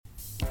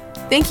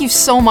Thank you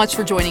so much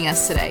for joining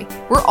us today.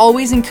 We're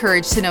always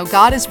encouraged to know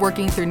God is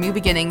working through new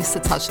beginnings to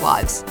touch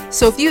lives.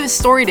 So if you have a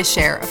story to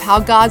share of how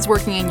God's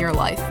working in your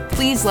life,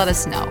 please let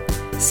us know.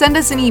 Send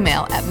us an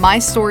email at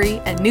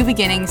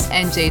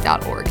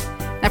mystory@newbeginningsnj.org.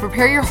 Now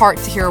prepare your heart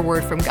to hear a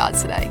word from God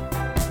today.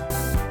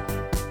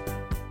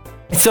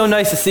 It's so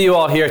nice to see you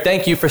all here.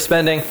 Thank you for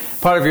spending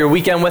part of your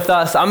weekend with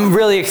us. I'm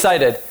really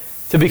excited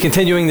to be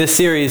continuing this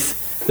series,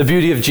 The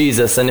Beauty of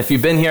Jesus. And if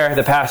you've been here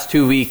the past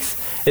 2 weeks,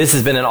 this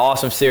has been an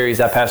awesome series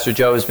that Pastor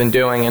Joe has been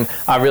doing. And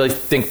I really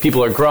think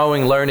people are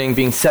growing, learning,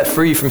 being set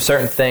free from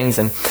certain things.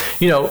 And,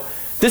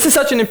 this is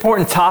such an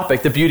important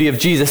topic, the beauty of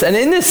Jesus. And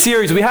in this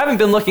series, we haven't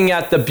been looking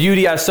at the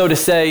beauty as, so to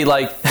say,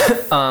 like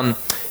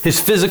his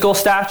physical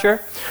stature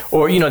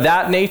or,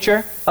 that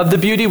nature of the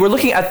beauty. We're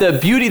looking at the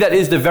beauty that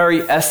is the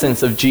very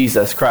essence of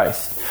Jesus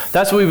Christ.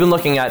 That's what we've been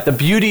looking at, the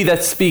beauty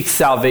that speaks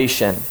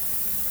salvation.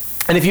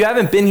 And if you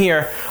haven't been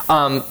here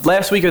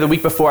last week or the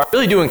week before, I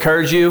really do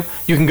encourage you.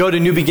 You can go to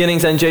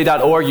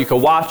newbeginningsnj.org. You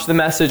can watch the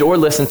message or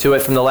listen to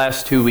it from the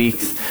last 2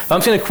 weeks. But I'm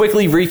just going to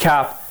quickly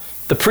recap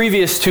the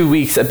previous 2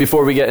 weeks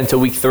before we get into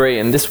week 3.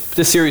 And this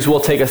series will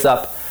take us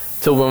up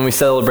till when we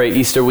celebrate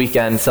Easter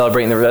weekend,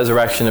 celebrating the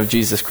resurrection of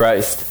Jesus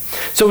Christ.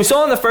 So we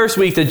saw in the first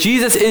week that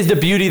Jesus is the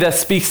beauty that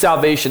speaks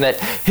salvation, that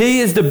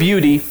he is the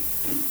beauty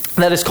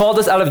that has called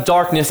us out of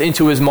darkness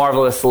into his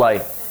marvelous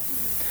light.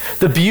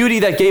 The beauty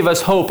that gave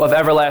us hope of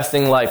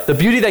everlasting life. The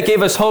beauty that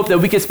gave us hope that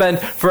we could spend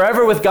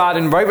forever with God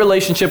in right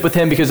relationship with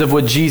him because of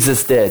what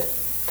Jesus did.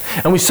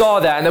 And we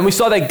saw that. And then we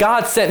saw that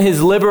God sent his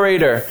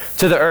liberator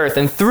to the earth.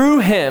 And through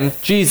him,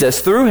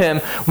 Jesus, through him,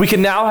 we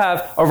can now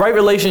have a right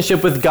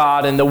relationship with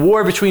God. And the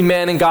war between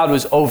man and God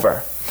was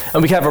over.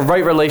 And we can have a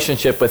right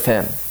relationship with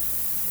him.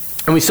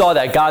 And we saw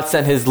that God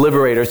sent his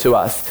liberator to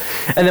us.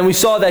 And then we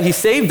saw that he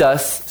saved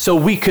us so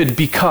we could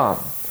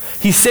become.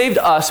 He saved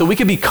us so we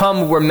could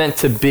become what we're meant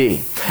to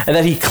be. And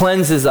that he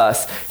cleanses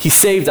us. He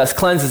saved us,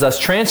 cleanses us,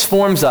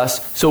 transforms us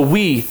so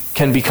we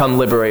can become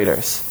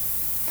liberators.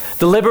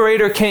 The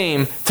liberator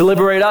came to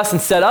liberate us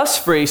and set us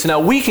free so now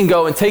we can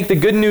go and take the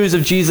good news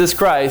of Jesus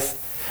Christ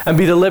and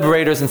be the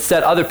liberators and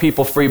set other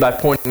people free by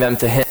pointing them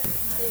to him.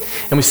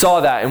 And we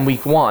saw that in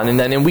week 1. And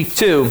then in week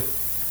 2,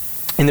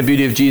 in the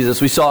beauty of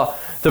Jesus, we saw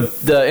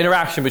the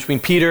interaction between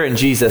Peter and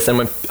Jesus. And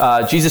when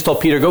Jesus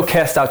told Peter, go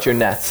cast out your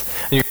nets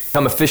and you're going to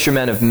become a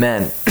fisherman of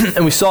men.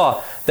 And we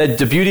saw that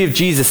the beauty of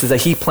Jesus is that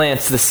he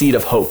plants the seed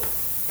of hope.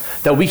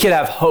 That we could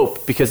have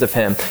hope because of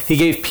him. He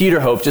gave Peter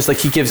hope just like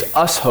he gives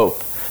us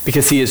hope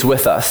because he is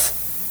with us.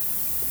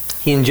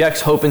 He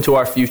injects hope into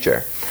our future.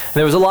 And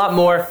there was a lot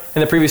more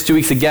in the previous 2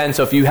 weeks again,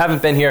 so if you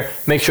haven't been here,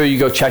 make sure you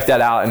go check that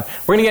out. And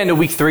we're going to get into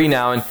week 3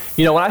 now. And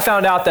when I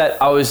found out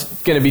that I was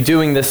going to be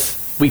doing this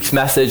week's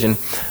message and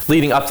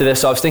leading up to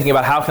this, so I was thinking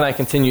about how can I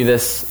continue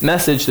this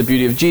message, the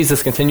beauty of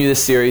Jesus, continue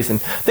this series,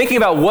 and thinking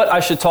about what I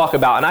should talk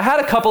about. And I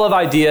had a couple of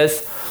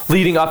ideas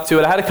leading up to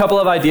it. I had a couple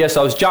of ideas, so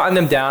I was jotting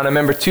them down. I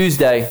remember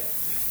Tuesday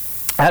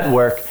at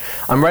work,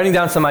 I'm writing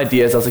down some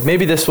ideas. I was like,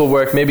 maybe this will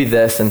work, maybe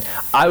this. And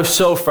I was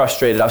so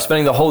frustrated. I was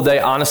spending the whole day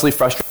honestly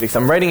frustrated because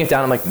I'm writing it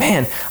down. I'm like,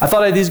 man, I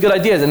thought I had these good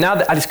ideas. And now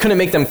that I just couldn't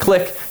make them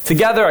click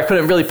together. I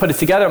couldn't really put it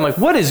together. I'm like,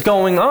 what is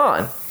going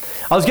on?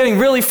 I was getting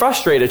really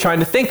frustrated trying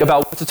to think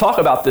about what to talk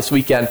about this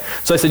weekend.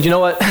 So I said, you know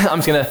what? I'm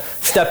just going to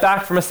step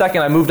back for a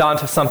second. I moved on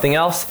to something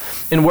else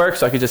in work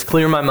so I could just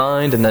clear my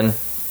mind. And then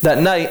that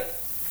night,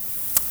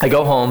 I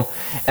go home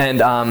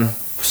and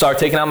start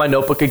taking out my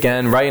notebook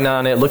again, writing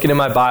on it, looking in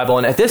my Bible.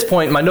 And at this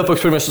point, my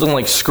notebook's pretty much looking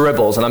like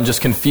scribbles, and I'm just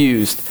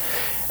confused.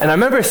 And I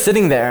remember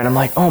sitting there, and I'm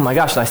like, oh my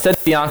gosh. And I said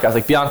to Bianca, I was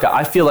like, Bianca,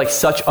 I feel like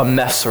such a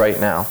mess right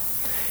now.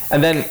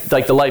 And then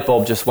the light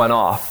bulb just went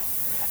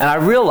off. And I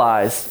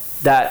realized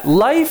that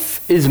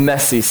life is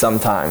messy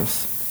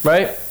sometimes,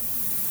 right?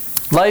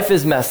 Life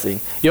is messy.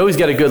 You always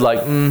get a good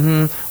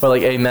or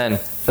amen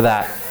for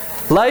that.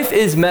 Life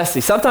is messy,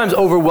 sometimes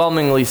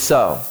overwhelmingly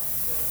so,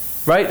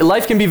 right?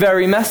 Life can be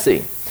very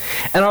messy.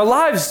 And our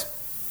lives,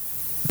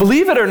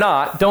 believe it or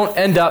not, don't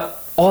end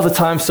up all the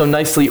time so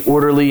nicely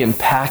orderly and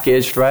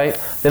packaged, right?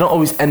 They don't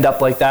always end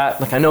up like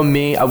that. Like I know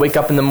me, I wake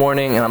up in the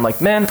morning and I'm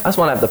like, man, I just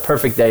want to have the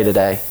perfect day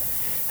today.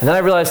 And then I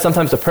realize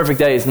sometimes the perfect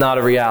day is not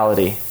a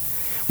reality.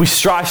 We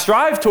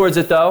strive towards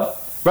it though,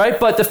 right?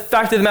 But the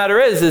fact of the matter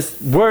is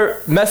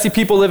we're messy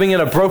people living in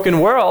a broken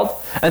world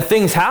and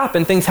things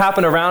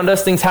happen around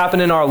us, things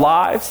happen in our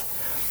lives.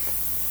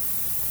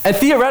 And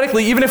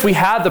theoretically, even if we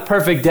had the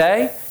perfect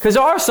day, because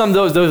there are some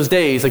of those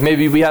days, like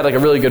maybe we had like a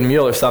really good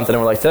meal or something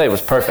and we're like, today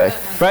was perfect,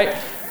 right?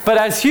 But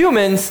as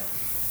humans,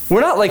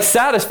 we're not like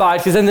satisfied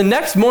because then the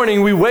next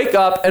morning we wake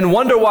up and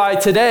wonder why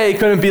today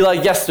couldn't be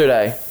like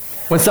yesterday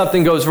when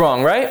something goes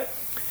wrong, right?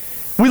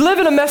 We live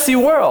in a messy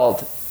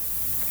world.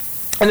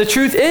 And the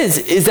truth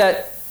is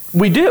that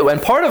we do.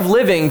 And part of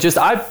living,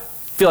 I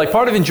feel like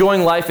part of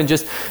enjoying life and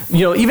just,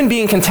 even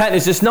being content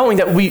is just knowing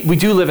that we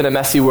do live in a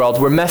messy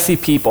world. We're messy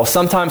people.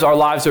 Sometimes our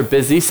lives are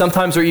busy.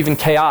 Sometimes they're even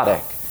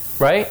chaotic,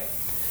 right?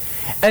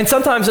 And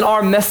sometimes in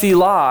our messy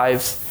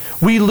lives,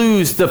 we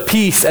lose the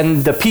peace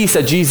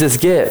that Jesus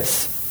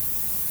gives.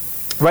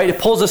 right? It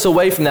pulls us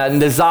away from that and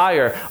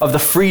desire of the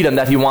freedom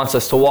that he wants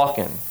us to walk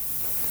in.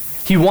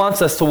 He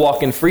wants us to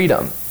walk in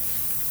freedom.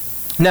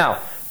 Now,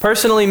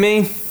 personally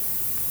me,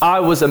 I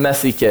was a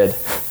messy kid.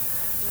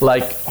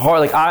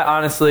 I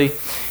honestly,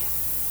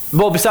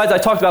 besides I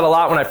talked about a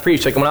lot when I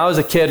preached. Like when I was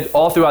a kid,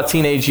 all throughout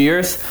teenage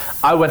years,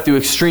 I went through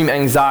extreme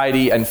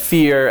anxiety and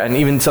fear and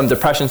even some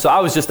depression. So I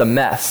was just a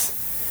mess.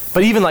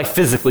 But even like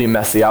physically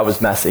messy, I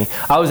was messy.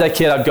 I was that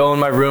kid, I'd go in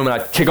my room and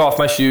I'd kick off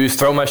my shoes,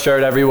 throw my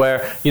shirt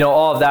everywhere,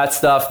 all of that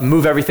stuff,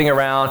 move everything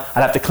around.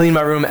 I'd have to clean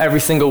my room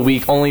every single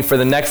week, only for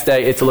the next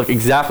day it to look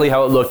exactly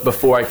how it looked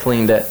before I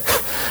cleaned it.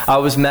 I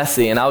was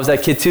messy, and I was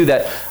that kid too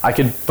that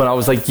when I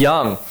was like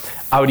young,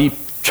 I would eat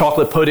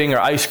chocolate pudding or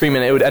ice cream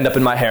and it would end up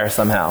in my hair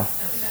somehow.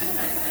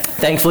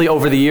 Thankfully,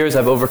 over the years,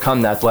 I've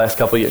overcome that the last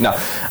couple of years. No,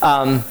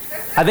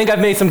 I think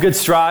I've made some good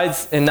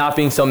strides in not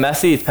being so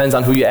messy. It depends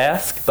on who you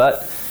ask,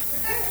 but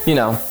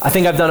I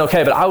think I've done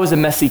okay, but I was a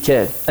messy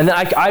kid. And then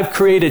I've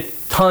created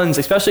tons,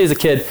 especially as a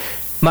kid,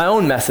 my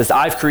own messes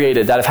I've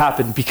created that have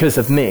happened because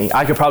of me.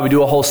 I could probably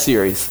do a whole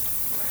series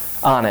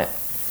on it.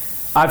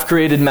 I've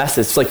created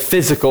messes, like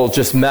physical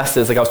just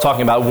messes, like I was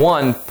talking about.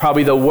 One,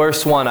 probably the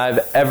worst one I've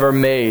ever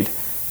made,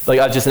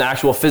 just an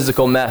actual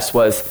physical mess,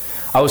 was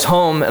I was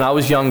home and I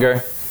was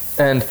younger,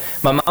 and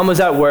my mom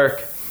was at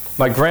work.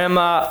 My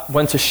grandma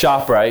went to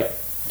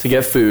ShopRite to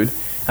get food,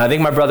 and I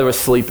think my brother was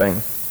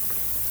sleeping.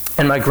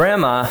 And my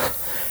grandma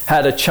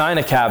had a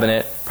china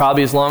cabinet,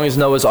 probably as long as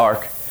Noah's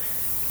Ark.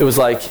 It was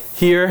like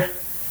here,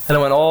 and it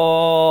went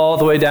all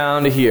the way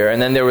down to here.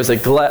 And then there was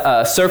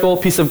a circle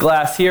piece of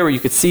glass here where you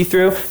could see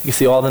through. You could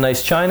see all the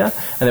nice china.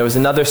 And there was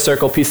another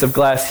circle piece of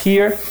glass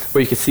here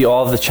where you could see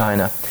all of the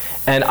china.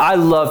 And I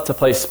love to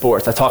play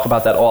sports. I talk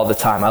about that all the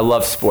time. I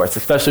love sports,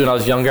 especially when I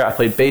was younger. I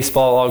played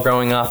baseball all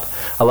growing up.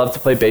 I love to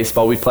play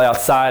baseball. We'd play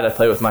outside. I'd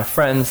play with my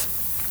friends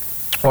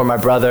or my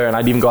brother, and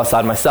I'd even go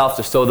outside myself,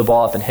 just throw the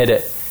ball up and hit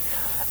it.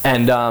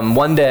 And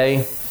one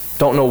day,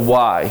 don't know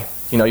why,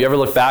 you ever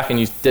look back and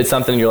you did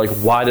something and you're like,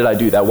 why did I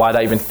do that? Why did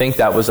I even think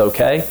that was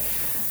okay?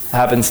 It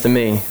happens to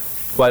me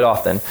quite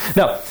often.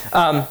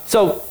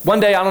 So one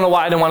day, I don't know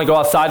why I didn't want to go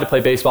outside to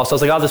play baseball, so I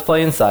was like, I'll just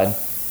play inside.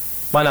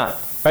 Why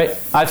not, right?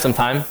 I have some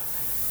time.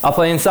 I'll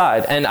play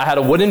inside. And I had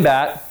a wooden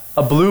bat,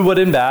 a blue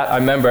wooden bat, I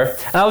remember.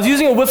 And I was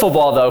using a wiffle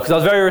ball, though, because I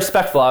was very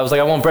respectful. I was like,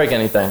 I won't break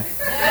anything.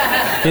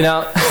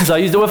 So I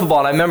used a wiffle ball,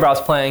 and I remember I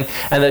was playing,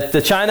 and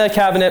the china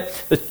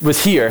cabinet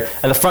was here,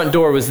 and the front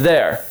door was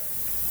there.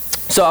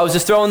 So I was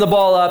just throwing the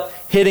ball up,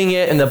 hitting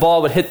it, and the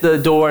ball would hit the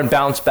door and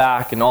bounce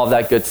back and all of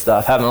that good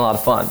stuff, having a lot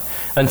of fun.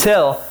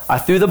 Until I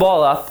threw the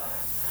ball up,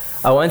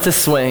 I went to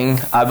swing,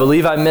 I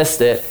believe I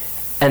missed it,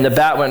 and the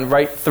bat went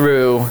right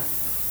through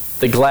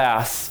the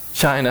glass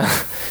china.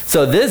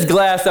 So this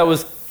glass that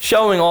was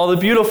showing all the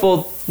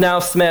beautiful, now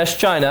smashed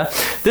china,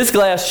 this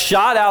glass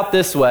shot out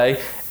this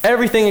way,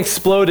 everything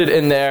exploded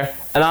in there,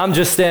 and I'm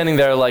just standing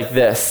there like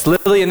this.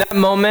 Literally in that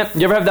moment,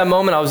 you ever have that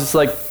moment, I was just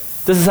like,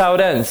 this is how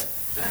it ends.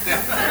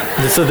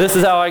 So this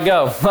is how I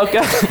go.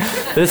 Okay,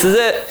 this is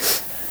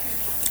it.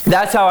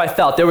 That's how I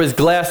felt. There was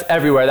glass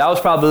everywhere. That was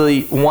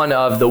probably one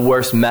of the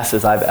worst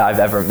messes I've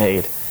ever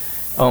made.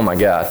 Oh my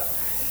God.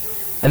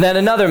 And then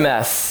another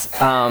mess.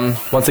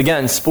 Once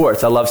again,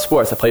 sports. I love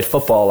sports. I played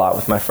football a lot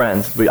with my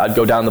friends. I'd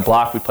go down the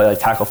block, we'd play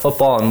tackle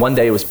football, and one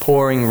day it was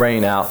pouring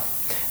rain out,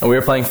 and we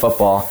were playing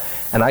football.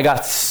 And I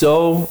got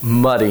so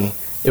muddy,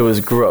 it was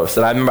gross.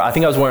 And I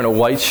think I was wearing a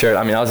white shirt.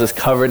 I was just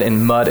covered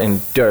in mud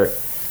and dirt.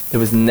 It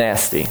was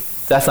nasty.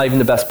 That's not even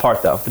the best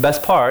part, though. The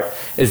best part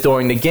is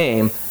during the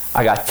game,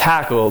 I got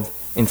tackled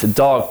into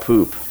dog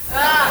poop.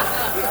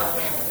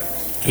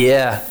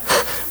 Yeah,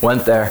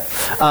 went there.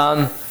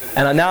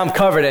 And now I'm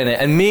covered in it.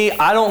 And me,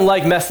 I don't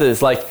like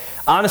messes.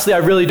 Honestly, I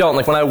really don't.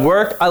 When I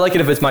work, I like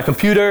it if it's my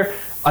computer,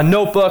 a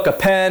notebook, a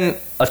pen,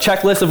 a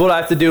checklist of what I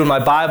have to do in my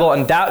Bible,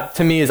 and that,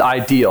 to me, is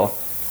ideal.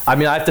 I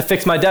have to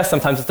fix my desk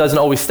sometimes. It doesn't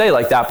always stay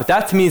like that, but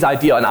that to me is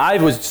ideal. And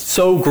I was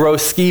so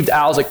gross, skeeved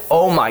out. I was like,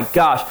 oh my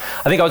gosh.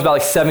 I think I was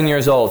about 7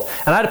 years old.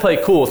 And I had to play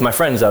it cool with my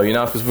friends though,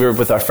 because we were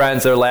with our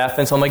friends, they're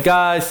laughing. So I'm like,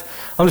 guys,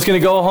 I'm just going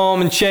to go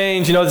home and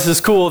change. This is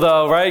cool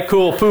though, right?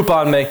 Cool, poop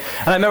on me.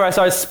 And I remember I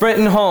started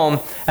sprinting home,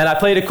 and I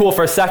played it cool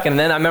for a second. And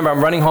then I remember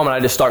I'm running home, and I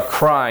just start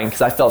crying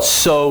because I felt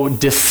so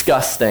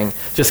disgusting,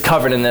 just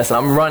covered in this. And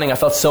I'm running, I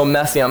felt so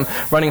messy. I'm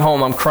running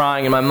home, I'm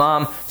crying. And my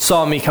mom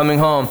saw me coming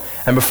home.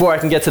 And before I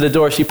can get to the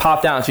door, she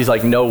popped out, and she's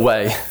like, no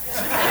way.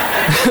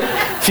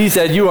 She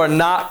said, you are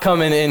not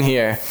coming in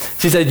here.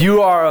 She said,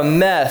 you are a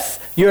mess.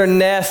 You're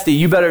nasty.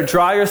 You better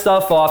dry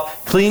yourself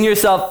off, clean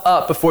yourself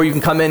up before you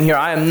can come in here.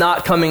 I am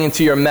not coming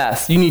into your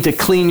mess. You need to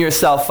clean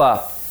yourself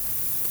up.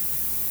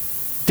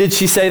 Did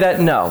she say that?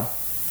 No,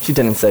 she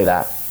didn't say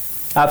that.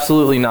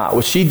 Absolutely not.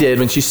 What she did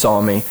when she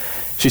saw me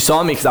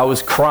because I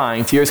was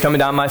crying, tears coming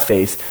down my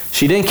face.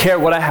 She didn't care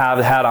what I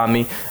had on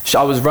me.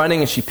 I was running,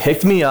 and she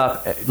picked me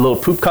up, a little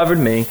poop covered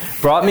me,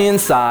 brought me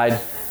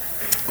inside,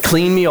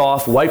 cleaned me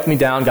off, wiped me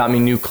down, got me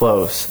new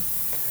clothes.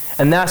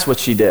 And that's what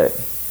she did.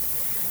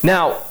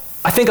 Now,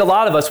 I think a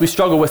lot of us, we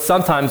struggle with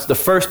sometimes the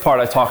first part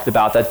I talked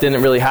about that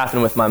didn't really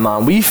happen with my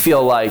mom. We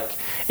feel like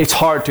it's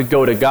hard to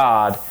go to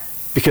God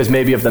because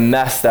maybe of the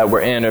mess that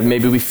we're in, or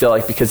maybe we feel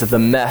like because of the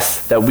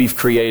mess that we've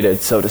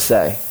created, so to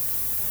say.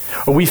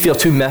 Or we feel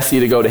too messy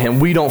to go to him.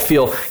 We don't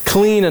feel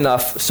clean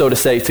enough, so to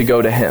say, to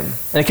go to him.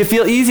 And it can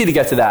feel easy to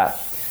get to that.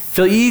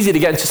 Feel easy to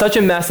get into such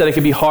a mess that it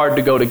can be hard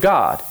to go to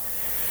God.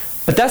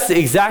 But that's the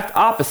exact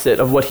opposite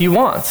of what he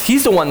wants.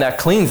 He's the one that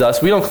cleans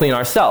us. We don't clean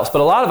ourselves. But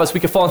a lot of us, we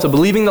can fall into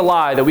believing the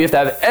lie that we have to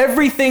have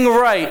everything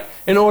right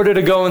in order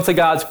to go into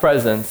God's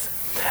presence.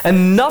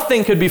 And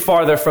nothing could be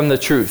farther from the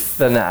truth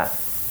than that.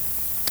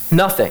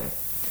 Nothing.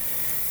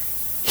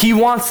 He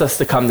wants us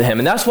to come to him.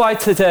 And that's why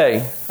today,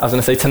 I was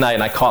going to say tonight,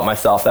 and I caught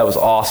myself. That was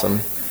awesome.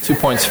 2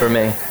 points for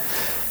me.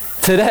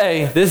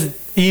 Today, this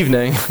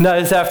evening, no,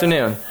 this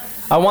afternoon,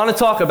 I want to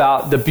talk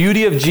about the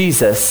beauty of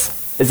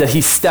Jesus is that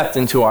he stepped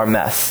into our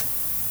mess.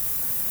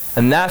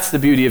 And that's the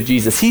beauty of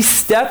Jesus. He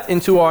stepped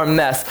into our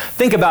mess.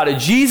 Think about it.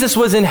 Jesus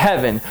was in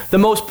heaven, the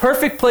most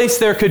perfect place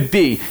there could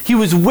be. He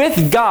was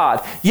with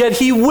God, yet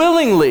he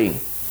willingly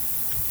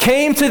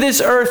came to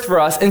this earth for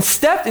us and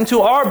stepped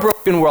into our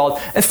broken world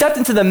and stepped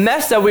into the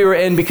mess that we were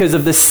in because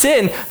of the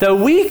sin that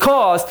we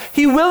caused.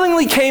 He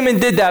willingly came and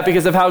did that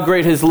because of how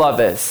great his love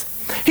is.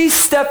 He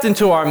stepped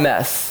into our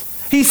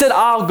mess. He said,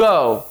 I'll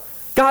go.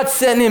 God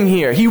sent him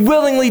here. He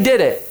willingly did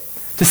it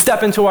to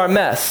step into our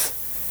mess.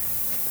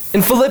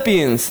 In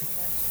Philippians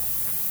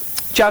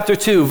chapter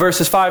 2,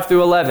 verses 5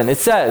 through 11, it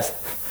says,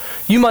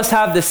 you must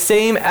have the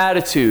same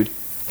attitude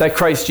that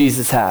Christ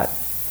Jesus had.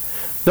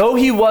 Though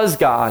he was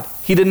God,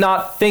 he did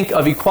not think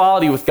of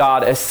equality with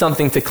God as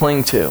something to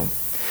cling to.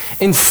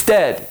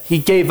 Instead, he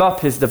gave up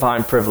his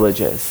divine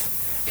privileges.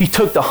 He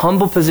took the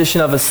humble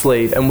position of a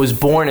slave and was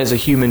born as a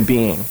human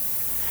being.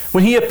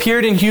 When he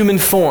appeared in human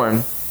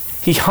form,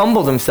 he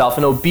humbled himself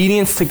in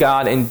obedience to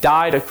God and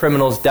died a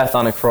criminal's death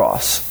on a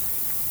cross.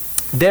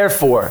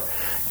 Therefore,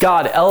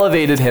 God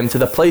elevated him to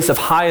the place of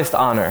highest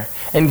honor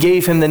and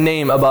gave him the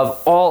name above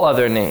all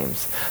other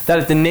names, that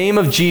at the name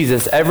of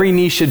Jesus every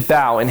knee should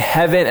bow in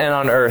heaven and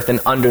on earth and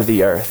under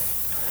the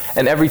earth,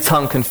 and every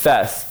tongue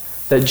confess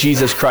that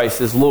Jesus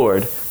Christ is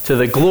Lord, to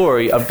the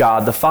glory of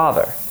God the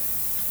Father.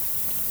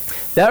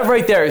 That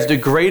right there is the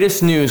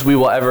greatest news we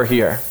will ever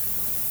hear.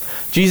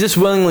 Jesus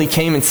willingly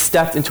came and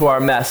stepped into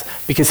our mess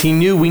because he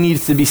knew we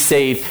needed to be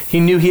saved. He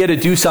knew he had to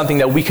do something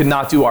that we could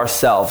not do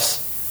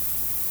ourselves.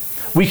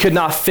 We could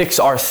not fix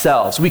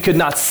ourselves. We could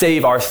not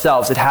save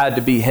ourselves. It had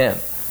to be him.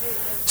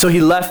 So he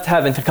left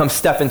heaven to come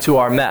step into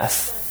our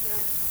mess.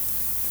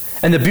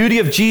 And the beauty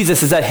of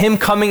Jesus is that him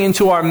coming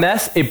into our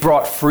mess, it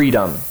brought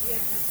freedom.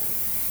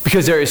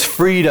 Because there is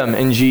freedom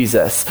in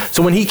Jesus.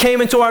 So when he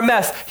came into our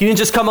mess, he didn't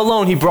just come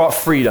alone, he brought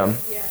freedom.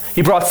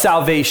 He brought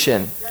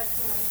salvation.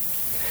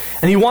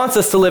 And he wants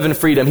us to live in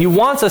freedom. He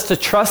wants us to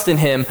trust in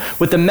him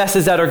with the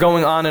messes that are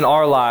going on in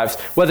our lives.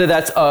 Whether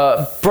that's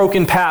a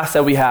broken past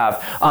that we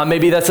have.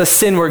 Maybe that's a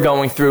sin we're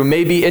going through.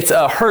 Maybe it's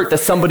a hurt that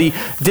somebody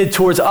did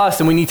towards us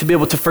and we need to be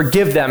able to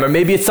forgive them. Or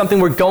maybe it's something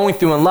we're going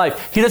through in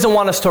life. He doesn't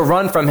want us to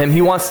run from him.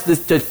 He wants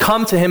to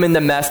come to him in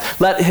the mess.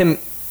 Let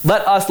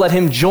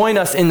him join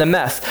us in the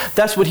mess.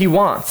 That's what he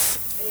wants.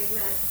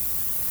 Amen.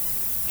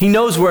 He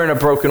knows we're in a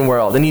broken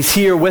world and he's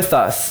here with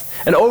us.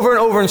 And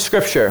over in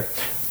Scripture,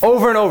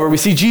 over and over, we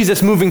see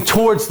Jesus moving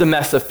towards the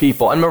mess of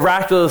people and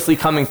miraculously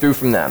coming through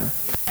from them.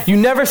 You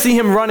never see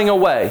him running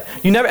away.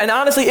 And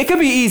honestly, it can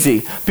be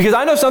easy. Because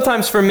I know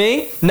sometimes for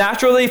me,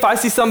 naturally, if I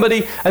see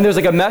somebody and there's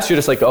like a mess, you're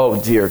just like,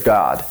 oh dear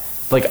God.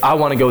 Like, I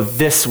want to go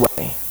this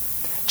way.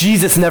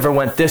 Jesus never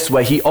went this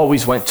way. He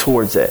always went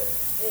towards it.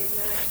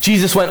 Amen.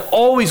 Jesus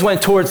always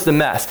went towards the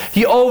mess.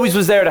 He always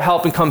was there to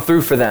help and come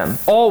through for them.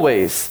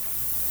 Always.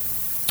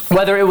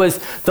 Whether it was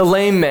the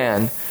lame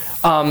man,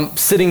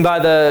 sitting by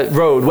the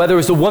road, whether it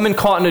was the woman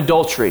caught in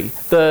adultery,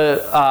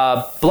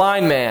 the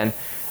blind man,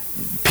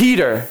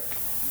 Peter,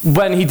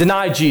 when he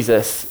denied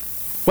Jesus,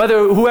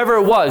 whoever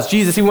it was,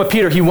 Jesus, he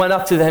went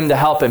up to him to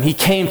help him. He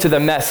came to the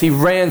mess. He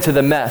ran to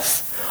the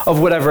mess of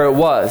whatever it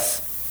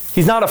was.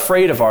 He's not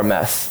afraid of our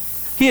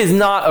mess. He is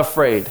not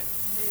afraid.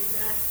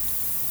 Amen.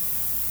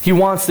 He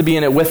wants to be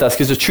in it with us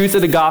because the truth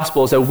of the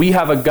gospel is that we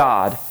have a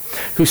God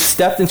who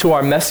stepped into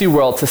our messy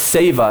world to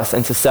save us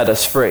and to set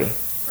us free.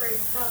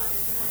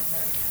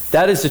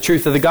 That is the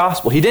truth of the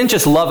gospel. He didn't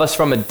just love us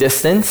from a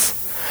distance.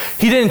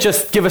 He didn't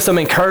just give us some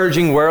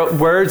encouraging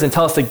words and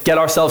tell us to get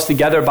ourselves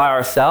together by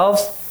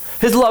ourselves.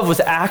 His love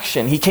was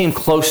action. He came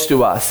close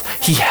to us.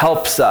 He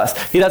helps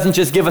us. He doesn't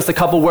just give us a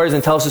couple words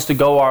and tells us to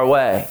go our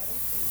way.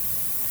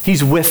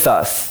 He's with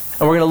us.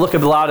 And we're going to look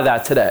at a lot of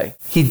that today.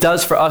 He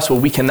does for us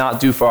what we cannot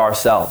do for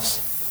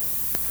ourselves.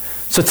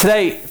 So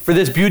today, for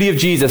this beauty of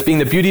Jesus, being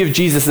the beauty of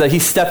Jesus that he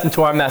stepped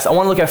into our mess, I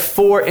want to look at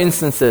 4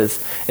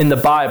 instances in the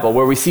Bible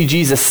where we see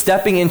Jesus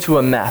stepping into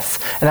a mess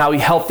and how he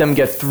helped them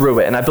get through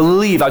it. And I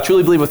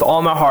truly believe with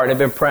all my heart, and I've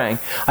been praying,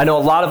 I know a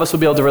lot of us will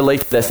be able to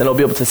relate to this and it'll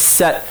be able to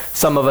set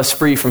some of us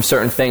free from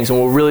certain things, and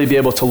we'll really be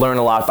able to learn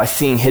a lot by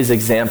seeing his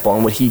example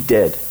and what he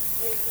did.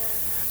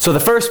 So the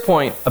first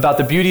point about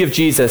the beauty of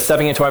Jesus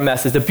stepping into our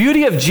mess is the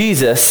beauty of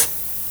Jesus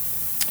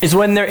is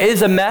when there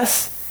is a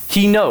mess,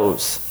 he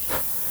knows.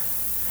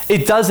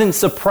 It doesn't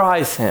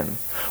surprise him.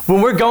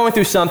 When we're going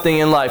through something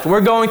in life, when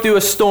we're going through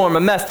a storm, a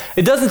mess,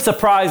 it doesn't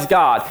surprise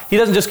God. He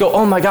doesn't just go,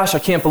 oh my gosh, I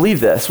can't believe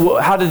this.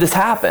 How did this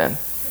happen?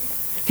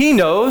 He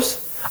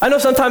knows. I know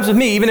sometimes with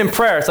me, even in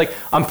prayer, it's like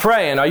I'm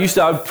praying. I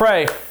would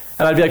pray,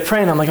 and I'd be like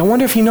praying. I'm like, I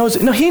wonder if he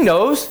knows. No, he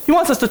knows. He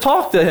wants us to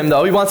talk to him,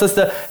 though. He wants us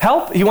to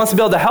help. He wants to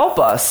be able to help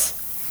us.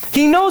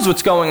 He knows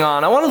what's going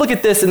on. I want to look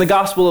at this in the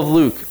Gospel of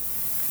Luke,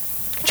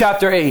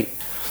 chapter 8,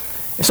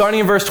 starting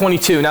in verse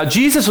 22. Now,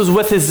 Jesus was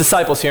with his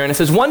disciples here, and it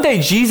says, one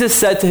day Jesus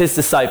said to his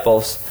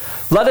disciples,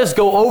 let us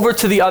go over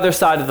to the other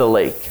side of the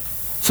lake.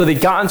 So they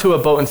got into a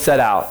boat and set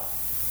out.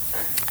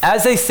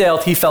 As they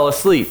sailed, he fell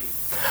asleep.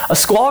 A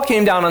squall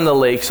came down on the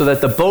lake so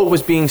that the boat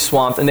was being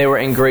swamped and they were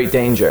in great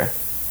danger.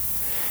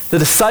 The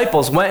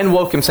disciples went and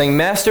woke him saying,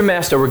 Master,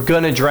 Master, we're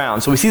going to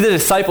drown. So we see the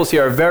disciples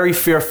here are very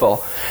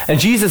fearful. And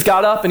Jesus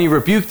got up and he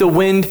rebuked the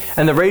wind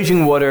and the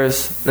raging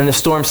waters, and the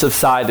storm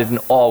subsided and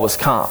all was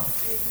calm.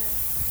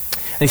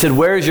 And he said,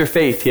 where is your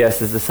faith? He asked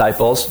his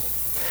disciples.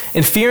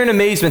 In fear and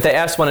amazement they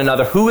asked one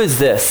another, who is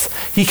this?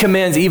 He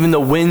commands even the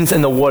winds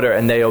and the water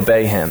and they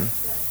obey him.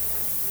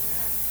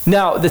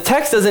 Now, the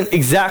text doesn't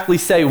exactly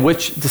say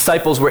which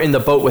disciples were in the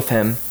boat with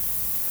him,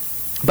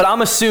 but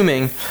I'm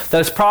assuming that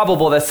it's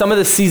probable that some of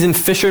the seasoned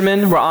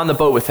fishermen were on the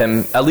boat with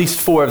him, at least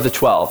 4 of the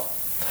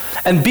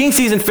 12. And being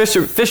seasoned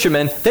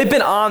fishermen, they've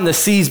been on the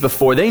seas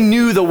before. They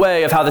knew the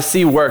way of how the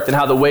sea worked and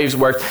how the waves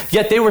worked,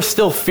 yet they were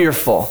still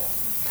fearful.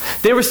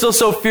 They were still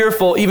so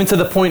fearful even to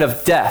the point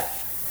of death.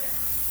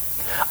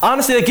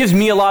 Honestly, that gives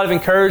me a lot of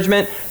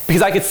encouragement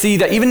because I could see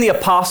that even the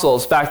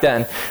apostles back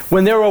then,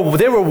 when they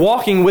were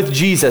walking with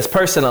Jesus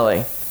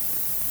personally,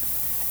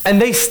 and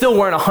they still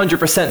weren't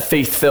 100%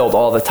 faith-filled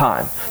all the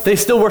time. They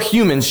still were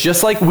humans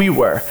just like we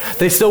were.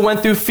 They still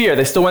went through fear.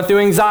 They still went through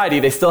anxiety.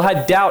 They still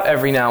had doubt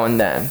every now and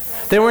then.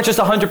 They weren't just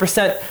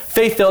 100%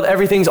 faith-filled,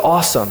 everything's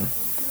awesome.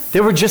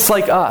 They were just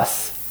like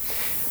us.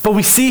 But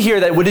we see here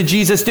that what did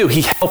Jesus do?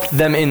 He helped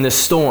them in the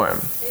storm.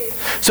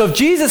 So if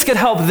Jesus could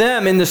help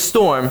them in the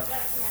storm,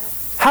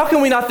 how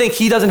can we not think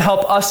he doesn't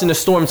help us in the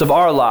storms of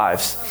our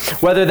lives?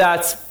 Whether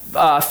that's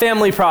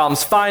family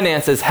problems,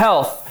 finances,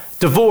 health,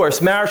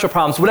 divorce, marital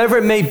problems, whatever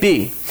it may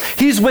be.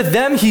 He's with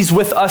them, he's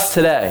with us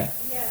today.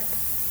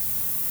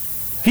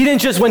 Yes. He didn't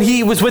just, when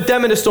he was with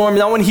them in the storm,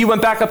 not when he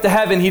went back up to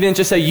heaven, he didn't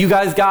just say, you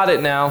guys got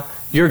it now,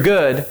 you're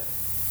good.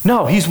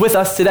 No, he's with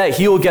us today.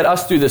 He will get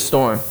us through the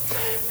storm.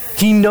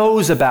 He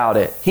knows about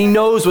it. He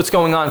knows what's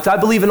going on. Because I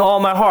believe in all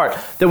my heart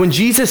that when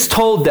Jesus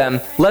told them,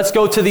 let's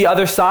go to the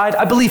other side,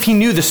 I believe he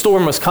knew the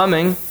storm was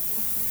coming.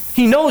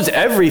 He knows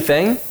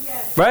everything,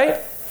 right?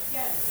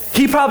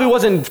 He probably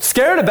wasn't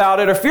scared about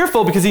it or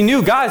fearful because he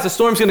knew, guys, the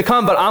storm's going to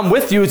come, but I'm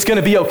with you. It's going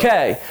to be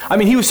okay. I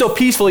mean, he was so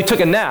peaceful, he took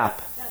a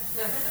nap.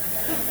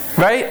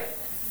 Right?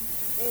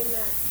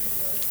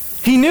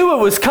 He knew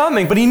it was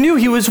coming, but he knew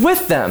he was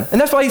with them.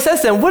 And that's why he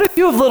says to them, what if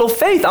you have little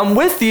faith? I'm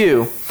with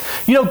you.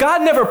 You know,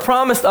 God never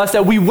promised us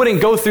that we wouldn't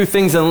go through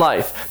things in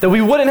life, that we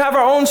wouldn't have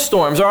our own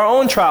storms or our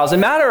own trials. As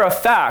a matter of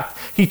fact,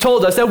 he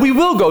told us that we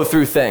will go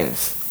through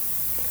things.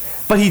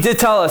 But he did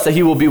tell us that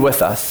he will be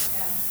with us.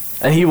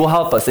 And he will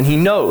help us. And he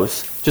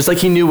knows, just like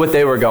he knew what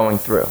they were going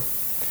through.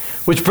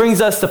 Which brings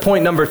us to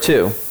point number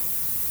 2.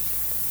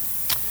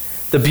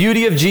 The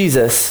beauty of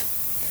Jesus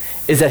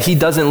is that he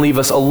doesn't leave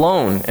us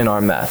alone in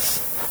our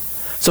mess.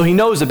 So he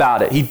knows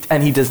about it.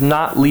 And he does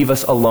not leave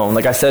us alone.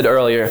 Like I said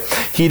earlier,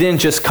 he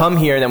didn't just come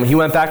here and then when he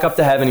went back up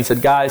to heaven, he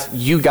said, guys,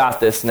 you got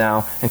this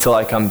now until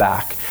I come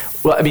back.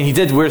 Well, I mean, he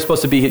did. We were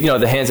supposed to be,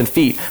 the hands and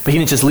feet. But he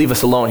didn't just leave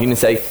us alone. He didn't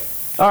say,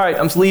 all right,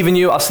 I'm leaving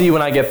you. I'll see you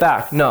when I get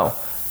back. No.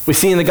 We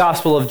see in the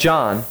Gospel of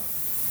John,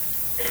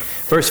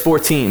 verse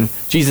 14,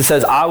 Jesus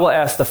says, I will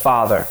ask the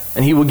Father,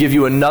 and he will give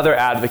you another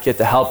advocate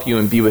to help you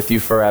and be with you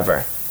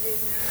forever. Amen.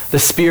 The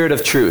Spirit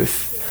of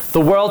truth.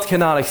 The world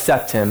cannot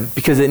accept him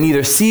because it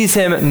neither sees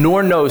him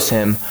nor knows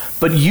him,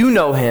 but you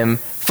know him,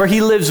 for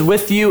he lives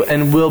with you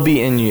and will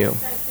be in you.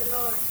 Thank you,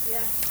 Lord.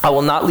 Yes. I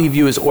will not leave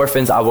you as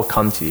orphans, I will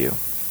come to you.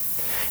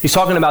 He's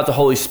talking about the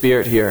Holy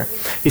Spirit here.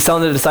 He's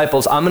telling the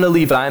disciples, I'm going to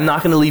leave, but I'm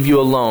not going to leave you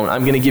alone.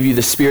 I'm going to give you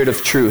the Spirit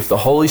of truth, the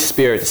Holy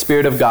Spirit, the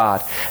Spirit of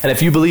God. And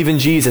if you believe in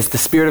Jesus, the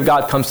Spirit of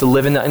God comes to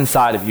live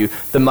inside of you,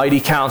 the mighty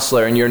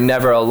counselor, and you're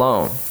never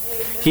alone.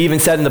 He even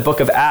said in the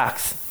book of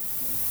Acts,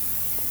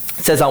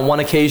 it says on one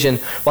occasion,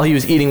 while he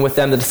was eating with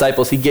them, the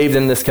disciples, he gave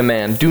them this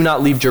command, do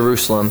not leave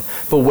Jerusalem,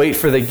 but wait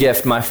for the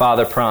gift my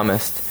Father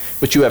promised,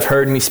 which you have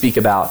heard me speak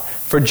about.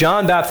 For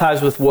John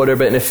baptized with water,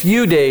 but in a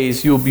few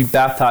days you will be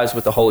baptized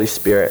with the Holy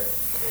Spirit.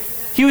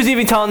 He was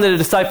even telling the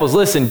disciples,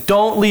 listen,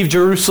 don't leave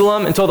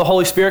Jerusalem until the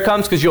Holy Spirit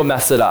comes because you'll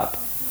mess it up.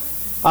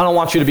 I don't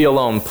want you to be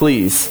alone,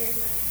 please.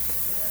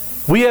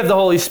 We have the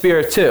Holy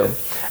Spirit too.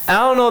 I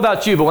don't know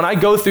about you, but when I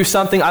go through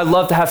something, I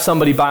love to have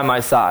somebody by my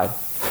side.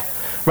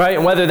 Right?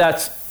 And whether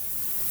that's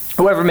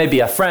whoever it may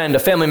be, a friend, a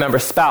family member,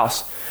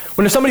 spouse.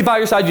 When there's somebody by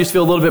your side, you just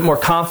feel a little bit more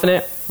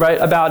confident, right,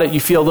 about it.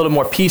 You feel a little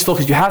more peaceful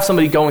because you have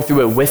somebody going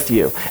through it with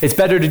you. It's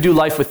better to do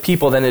life with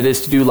people than it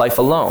is to do life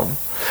alone.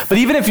 But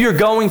even if you're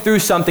going through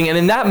something and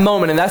in that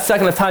moment, in that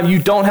second of time, you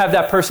don't have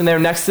that person there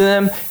next to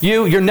them,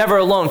 you're never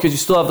alone because you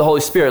still have the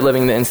Holy Spirit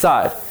living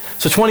inside.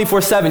 So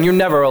 24/7, you're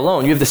never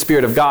alone. You have the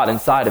Spirit of God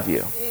inside of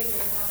you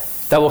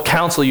that will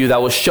counsel you,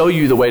 that will show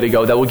you the way to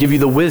go, that will give you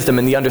the wisdom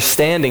and the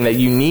understanding that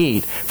you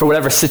need for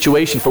whatever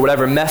situation, for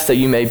whatever mess that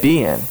you may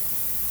be in.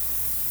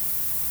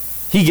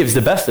 He gives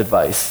the best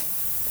advice.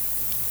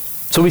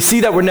 So we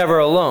see that we're never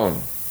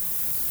alone.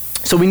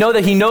 So we know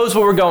that he knows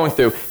what we're going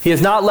through. He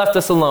has not left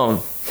us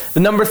alone.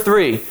 The number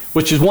 3,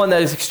 which is one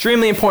that is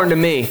extremely important to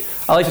me,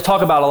 I like to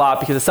talk about a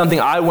lot because it's something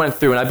I went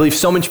through, and I believe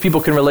so many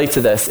people can relate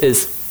to this,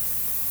 is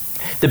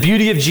the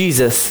beauty of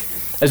Jesus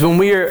is when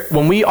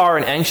we are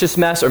an anxious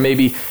mess or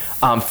maybe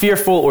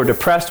fearful or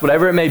depressed,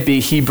 whatever it may be,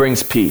 he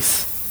brings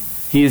peace.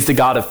 He is the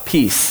God of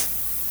peace.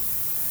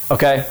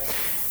 Okay?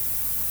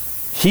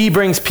 He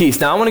brings peace.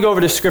 Now I want to go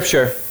over to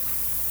scripture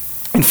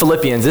in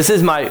Philippians. This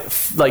is my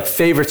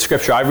favorite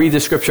scripture. I read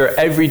this scripture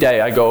every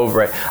day. I go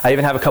over it. I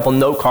even have a couple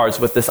note cards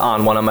with this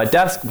on. One on my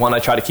desk, one I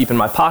try to keep in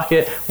my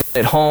pocket,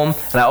 one at home,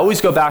 and I always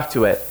go back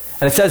to it.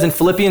 And it says in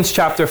Philippians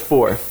chapter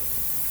 4,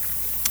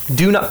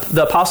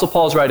 the Apostle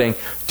Paul is writing,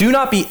 "Do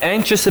not be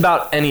anxious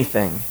about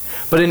anything,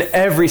 but in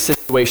every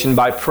situation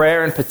by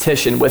prayer and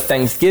petition with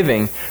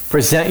thanksgiving,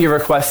 present your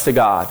requests to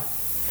God.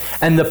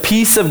 And the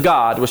peace of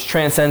God, which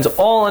transcends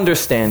all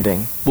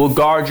understanding, will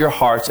guard your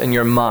hearts and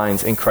your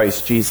minds in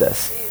Christ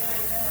Jesus."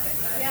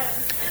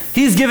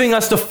 He's giving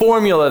us the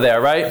formula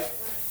there, right?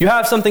 You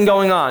have something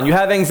going on. You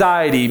have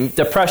anxiety,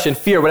 depression,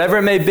 fear, whatever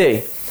it may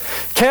be.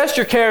 Cast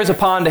your cares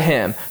upon to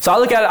him. So I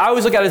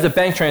always look at it as a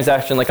bank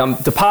transaction, like I'm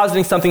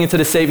depositing something into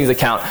the savings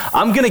account.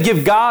 I'm going to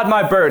give God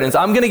my burdens.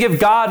 I'm going to give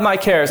God my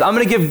cares. I'm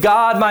going to give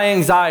God my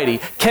anxiety.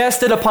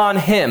 Cast it upon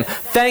him.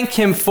 Thank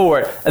him for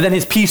it. And then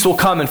his peace will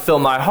come and fill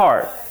my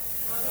heart.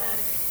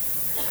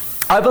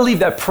 I believe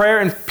that prayer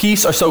and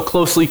peace are so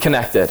closely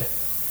connected.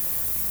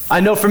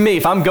 I know for me,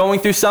 if I'm going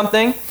through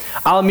something,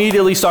 I'll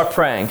immediately start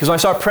praying. Because when I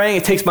start praying,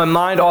 it takes my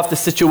mind off the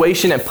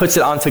situation and puts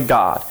it onto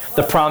God,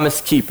 the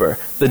promise keeper,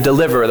 the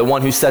deliverer, the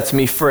one who sets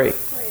me free.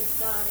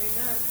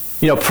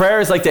 You know, prayer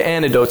is like the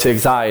antidote to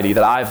anxiety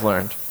that I've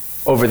learned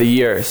over the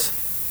years.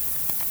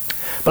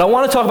 But I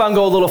want to talk about and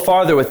go a little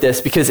farther with this,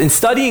 because in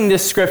studying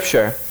this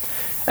scripture,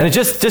 and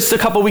just a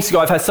couple weeks ago,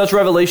 I've had such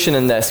revelation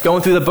in this,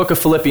 going through the book of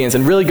Philippians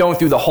and really going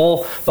through the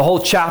whole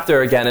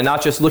chapter again and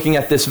not just looking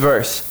at this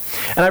verse.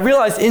 And I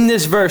realized in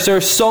this verse,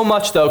 there's so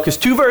much though, because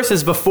 2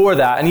 verses before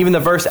that and even the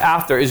verse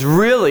after is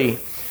really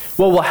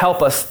what will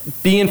help us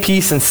be in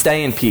peace and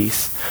stay in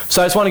peace.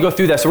 So I just want to go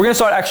through that. So we're going to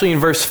start actually in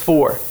verse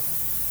 4.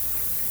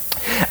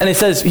 And it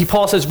says,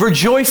 Paul says,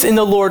 "Rejoice in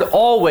the Lord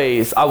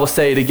always. I will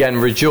say it again,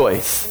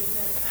 rejoice.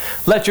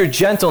 Let your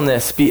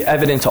gentleness be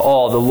evident to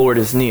all. The Lord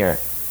is near."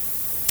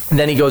 And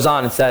then he goes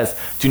on and says,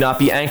 "Do not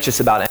be anxious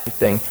about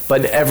anything,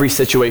 but in every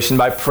situation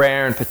by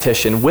prayer and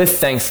petition with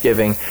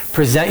thanksgiving,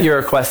 present your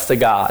requests to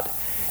God.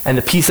 And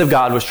the peace of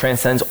God, which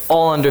transcends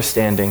all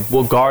understanding,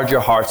 will guard your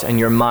hearts and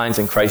your minds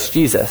in Christ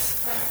Jesus."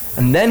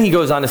 And then he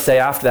goes on to say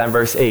after that in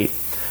verse 8,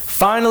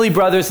 "Finally,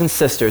 brothers and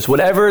sisters,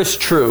 whatever is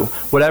true,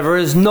 whatever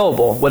is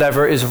noble,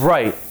 whatever is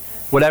right,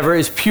 whatever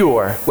is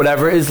pure,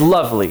 whatever is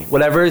lovely,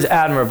 whatever is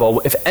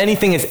admirable, if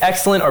anything is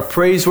excellent or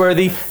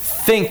praiseworthy,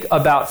 think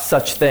about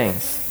such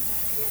things."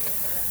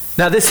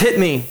 Now this hit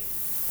me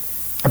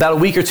about a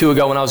week or 2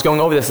 ago when I was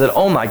going over this. I said,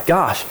 oh my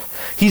gosh,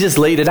 he just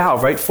laid it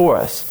out right for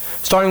us.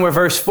 Starting with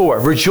verse 4,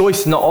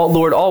 "Rejoice in the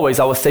Lord always."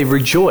 I will say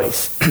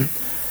rejoice.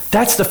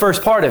 That's the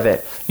first part of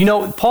it. You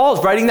know,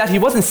 Paul's writing that. He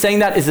wasn't saying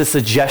that as a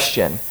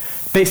suggestion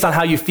based on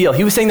how you feel.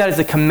 He was saying that as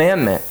a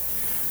commandment.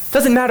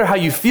 Doesn't matter how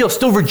you feel,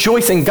 still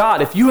rejoice in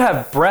God. If you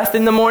have breath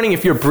in the morning,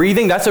 if you're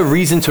breathing, that's a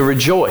reason to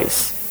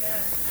rejoice.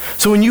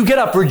 So when you get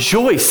up,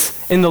 rejoice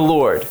in the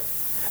Lord.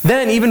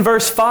 Then even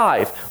verse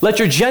 5, "Let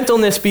your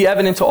gentleness be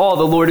evident to all,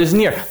 the Lord is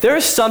near." There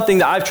is something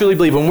that I truly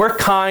believe, when we're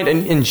kind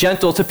and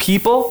gentle to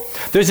people,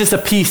 there's just a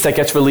peace that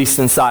gets released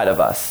inside of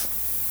us.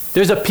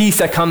 There's a peace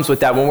that comes with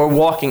that when we're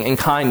walking in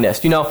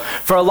kindness. You know,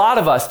 for a lot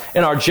of us,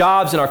 in our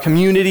jobs, in our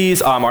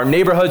communities, our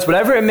neighborhoods,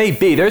 whatever it may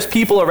be, there's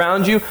people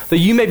around you that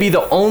you may be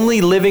the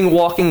only living,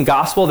 walking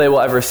gospel they will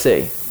ever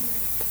see.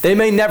 They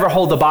may never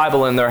hold the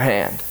Bible in their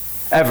hand,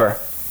 ever.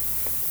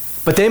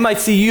 But they might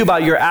see you by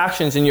your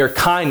actions and your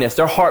kindness.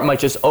 Their heart might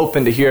just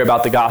open to hear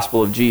about the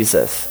gospel of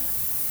Jesus.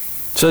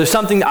 So there's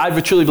something that I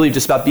truly believe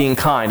just about being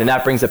kind, and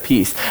that brings a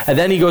peace. And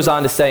then he goes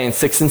on to say in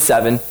 6 and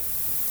 7,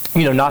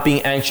 you know, not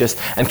being anxious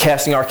and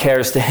casting our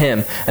cares to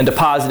him and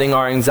depositing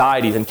our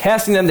anxieties and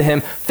casting them to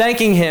him,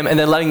 thanking him, and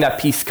then letting that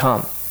peace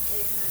come.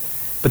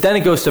 But then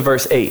it goes to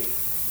verse 8.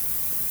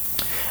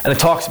 And it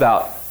talks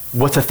about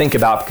what to think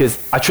about, because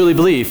I truly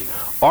believe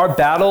our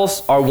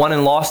battles are won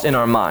and lost in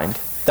our mind.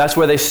 That's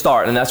where they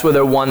start, and that's where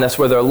they're won, that's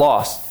where they're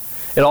lost.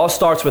 It all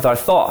starts with our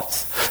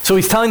thoughts. So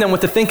he's telling them what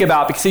to think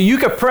about, because you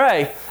could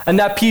pray and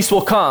that peace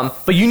will come,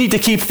 but you need to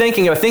keep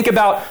thinking about it. Think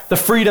about the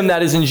freedom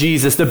that is in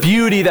Jesus, the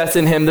beauty that's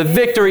in him, the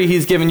victory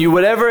he's given you,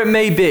 whatever it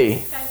may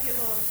be.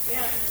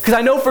 Because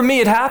I know for me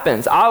it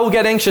happens. I will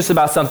get anxious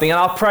about something and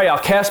I'll pray, I'll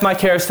cast my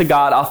cares to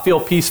God, I'll feel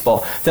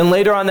peaceful. Then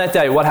later on that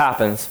day, what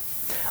happens?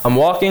 I'm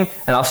walking,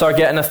 and I'll start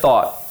getting a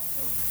thought.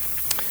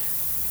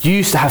 You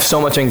used to have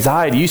so much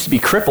anxiety. You used to be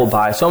crippled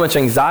by so much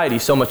anxiety,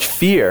 so much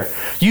fear.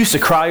 You used to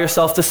cry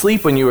yourself to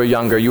sleep when you were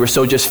younger. You were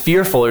so just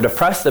fearful or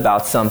depressed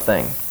about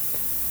something.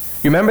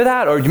 You remember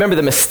that? Or you remember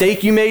the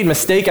mistake you made,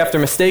 mistake after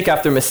mistake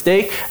after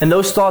mistake? And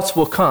those thoughts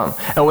will come.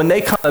 And when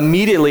they come,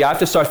 immediately I have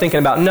to start thinking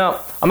about, no,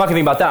 I'm not going to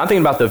think about that. I'm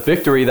thinking about the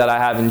victory that I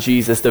have in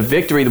Jesus, the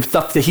victory, the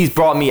stuff that he's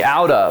brought me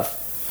out of.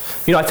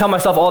 You know, I tell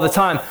myself all the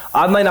time,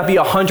 I might not be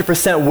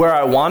 100% where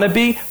I want to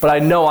be, but I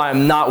know I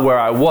am not where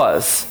I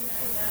was.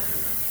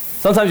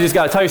 Sometimes you just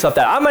got to tell yourself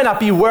that. I might not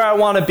be where I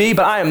want to be,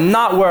 but I am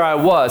not where I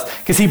was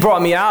because he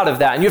brought me out of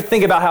that. And you have to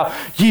think about how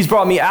he's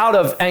brought me out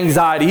of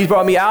anxiety. He's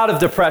brought me out of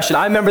depression.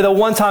 I remember the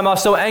one time I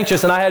was so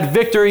anxious and I had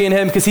victory in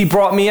him because he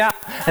brought me out.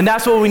 And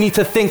that's what we need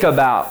to think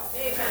about.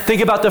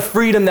 Think about the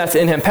freedom that's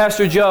in him.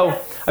 Pastor Joe,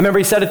 I remember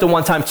he said it the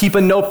one time, keep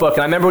a notebook.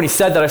 And I remember when he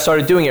said that, I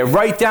started doing it.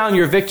 Write down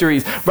your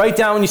victories. Write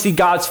down when you see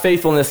God's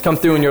faithfulness come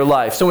through in your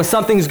life. So when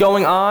something's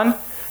going on,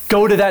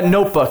 go to that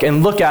notebook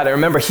and look at it.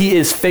 Remember, he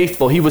is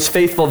faithful. He was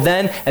faithful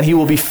then, and he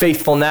will be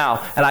faithful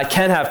now. And I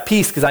can have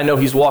peace because I know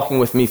he's walking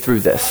with me through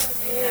this.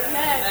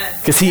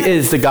 Because he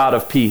is the God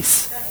of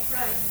peace.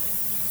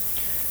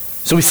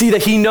 So we see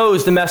that he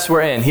knows the mess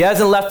we're in. He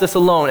hasn't left us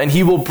alone, and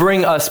he will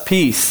bring us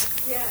peace.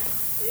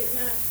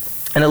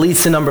 And it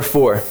leads to number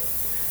 4.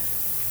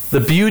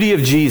 The beauty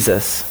of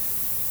Jesus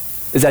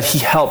is that he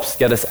helps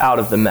get us out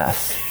of the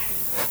mess.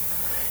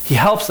 He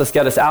helps us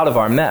get us out of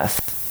our mess.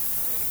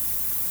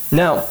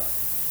 Now,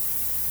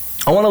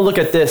 I want to look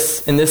at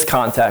this in this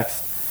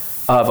context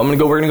of, we're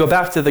going to go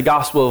back to the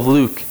Gospel of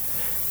Luke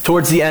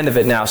towards the end of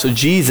it now. So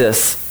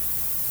Jesus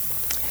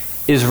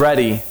is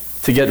ready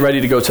to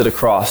go to the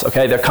cross,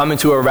 okay? They're coming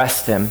to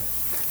arrest him.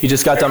 He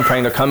just got done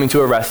praying. They're coming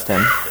to arrest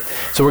him.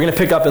 So we're going to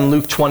pick up in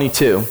Luke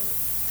 22.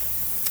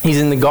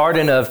 He's in the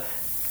Garden of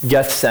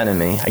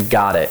Gethsemane. I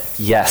got it.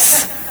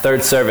 Yes.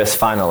 Third service,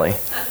 finally.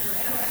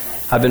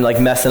 I've been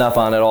messing up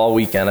on it all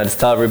weekend. I just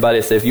tell everybody,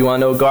 I say, if you want to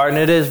know what garden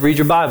it is, read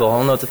your Bible. I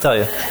don't know what to tell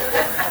you.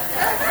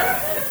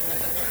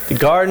 The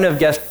Garden of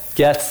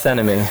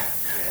Gethsemane.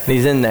 And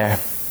he's in there.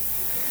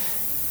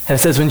 And it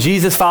says, when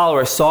Jesus'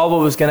 followers saw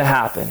what was going to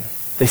happen,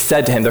 they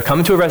said to him, they're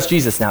coming to arrest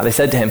Jesus now. They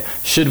said to him,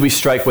 should we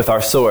strike with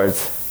our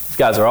swords? These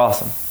guys are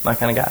awesome. My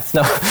kind of guys.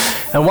 No.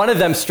 And one of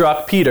them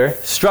struck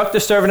the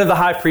servant of the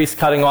high priest,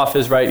 cutting off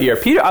his right ear.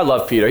 Peter, I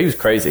love Peter. He was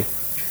crazy.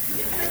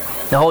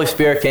 The Holy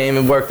Spirit came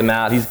and worked him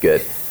out. He's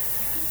good.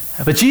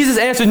 But Jesus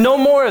answered, no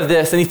more of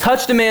this. And he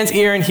touched the man's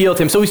ear and healed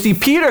him. So we see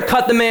Peter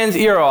cut the man's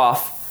ear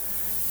off.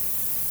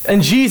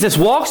 And Jesus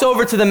walks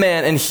over to the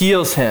man and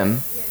heals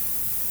him.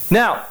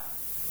 Now,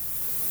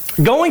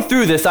 going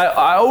through this,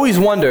 I always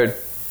wondered,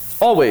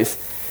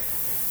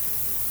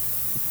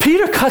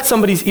 Peter cut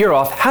somebody's ear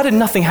off. How did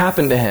nothing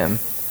happen to him?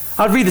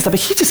 I'd read this up, but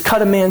he just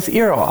cut a man's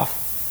ear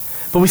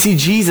off. But we see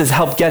Jesus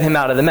helped get him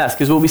out of the mess.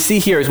 Because what we see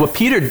here is what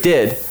Peter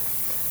did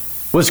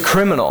was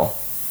criminal.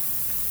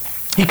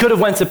 He could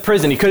have went to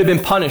prison. He could have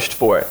been punished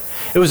for it.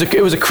 It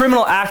was a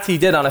criminal act he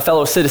did on a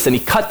fellow citizen. He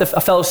cut a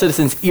fellow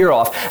citizen's ear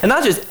off. And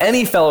not just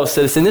any fellow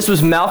citizen. This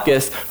was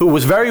Malchus, who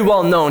was very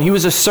well known. He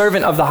was a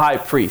servant of the high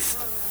priest.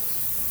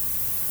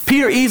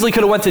 Peter easily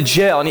could have went to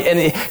jail, and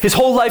his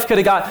whole life could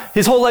have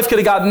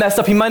got messed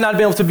up. He might not have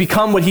been able to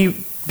become what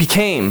he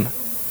became.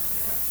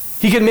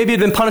 He could maybe have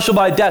been punishable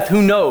by death,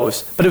 who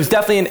knows? But it was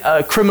definitely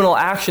a criminal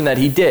action that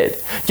he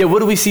did. Yet what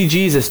do we see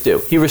Jesus do?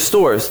 He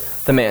restores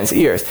the man's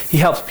ears. He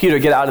helps Peter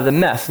get out of the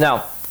mess. Now,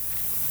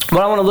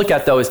 what I want to look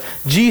at though is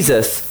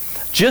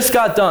Jesus just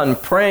got done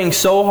praying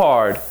so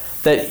hard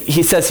that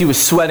he says he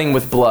was sweating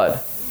with blood.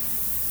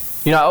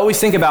 You know, I always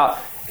think about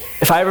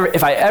if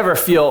I ever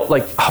feel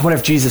like, I wonder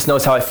if Jesus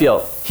knows how I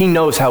feel. He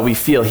knows how we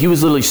feel. He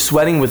was literally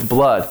sweating with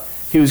blood.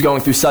 He was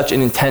going through such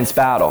an intense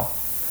battle.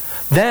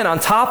 Then on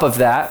top of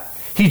that,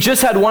 he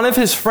just had one of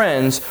his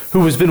friends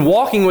who has been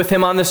walking with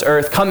him on this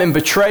earth come and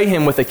betray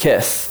him with a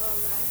kiss.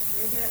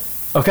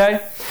 Okay?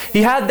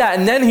 He had that,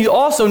 and then he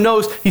also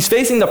knows he's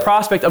facing the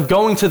prospect of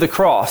going to the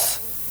cross.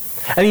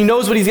 And he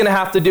knows what he's going to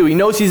have to do. He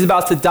knows he's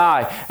about to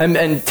die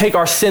and take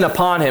our sin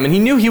upon him. And he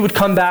knew he would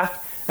come back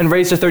and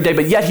raise the third day,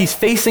 but yet he's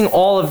facing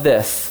all of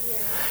this.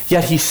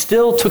 Yet he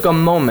still took a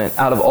moment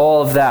out of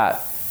all of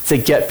that to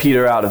get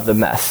Peter out of the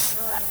mess.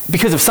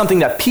 Because of something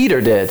that Peter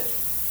did.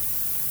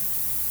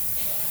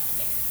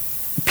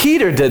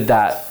 Peter did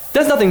that.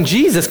 That's nothing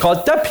Jesus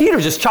caused. That Peter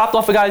just chopped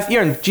off a guy's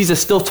ear and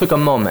Jesus still took a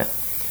moment.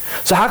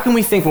 So how can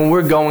we think when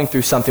we're going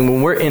through something,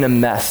 when we're in a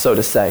mess, so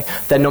to say,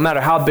 that no matter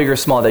how big or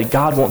small, that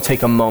God won't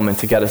take a moment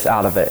to get us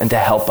out of it and to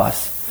help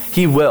us?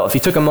 He will. If he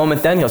took a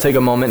moment then, he'll take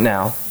a moment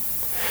now.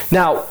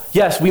 Now,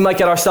 yes, we might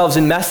get ourselves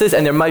in messes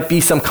and there might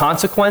be some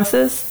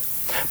consequences,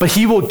 but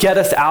he will get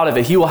us out of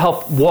it. He will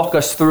help walk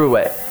us through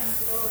it.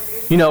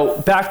 You know,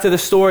 back to the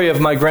story of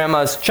my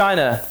grandma's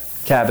china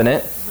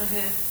cabinet.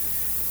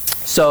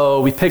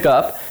 So we pick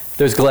up,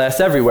 there's glass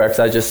everywhere because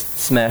I just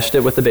smashed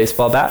it with the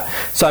baseball bat.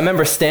 So I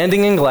remember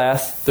standing in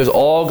glass, there's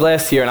all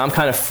glass here, and I'm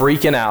kind of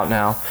freaking out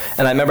now.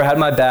 And I remember I had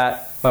my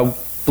bat, my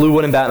blue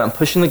wooden bat, and I'm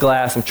pushing the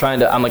glass.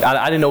 I'm like,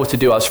 I didn't know what to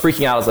do. I was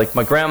freaking out. I was like,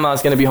 my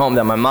grandma's going to be home,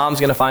 then my mom's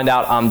going to find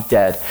out I'm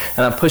dead.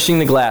 And I'm pushing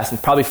the glass,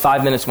 and probably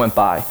 5 minutes went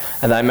by.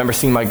 And then I remember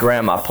seeing my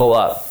grandma pull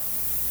up.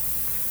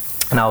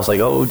 And I was like,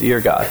 oh, dear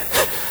God.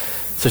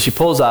 So she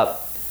pulls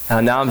up,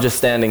 and now I'm just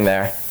standing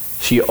there.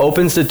 She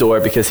opens the door,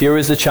 because here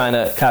was the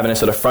china cabinet,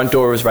 so the front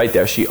door was right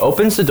there. She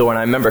opens the door, and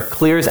I remember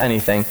clear as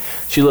anything,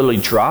 she literally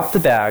dropped the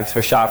bags,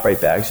 her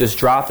ShopRite bags, just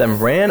dropped them,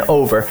 ran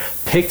over,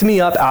 picked me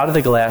up out of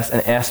the glass,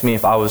 and asked me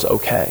if I was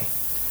okay.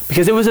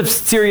 Because it was a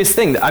serious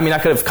thing. I mean,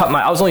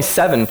 I was only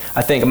 7,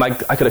 I think.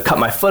 I could have cut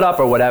my foot up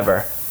or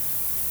whatever.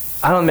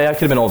 I don't know, I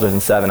could have been older than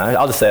 7.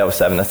 I'll just say I was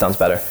 7, that sounds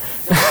better.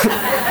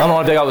 I don't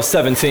want to think I was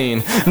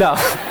 17. No.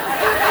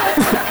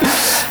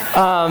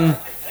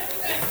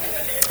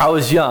 I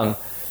was young.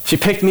 She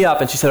picked me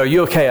up and she said, are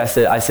you okay? I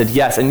said,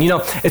 yes. And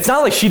it's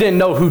not like she didn't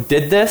know who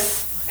did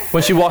this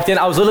when she walked in.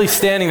 I was literally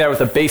standing there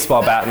with a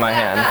baseball bat in my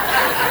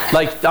hand.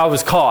 Like I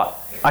was caught.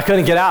 I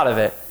couldn't get out of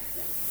it.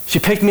 She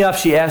picked me up,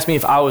 she asked me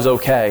if I was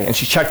okay, and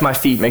she checked my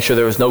feet, make sure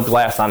there was no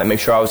glass on it, make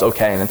sure I was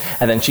okay, and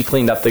then she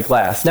cleaned up the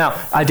glass. Now,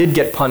 I did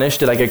get punished.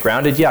 Did I get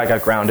grounded? Yeah, I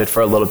got grounded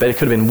for a little bit. It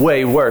could have been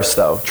way worse,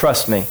 though.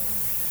 Trust me.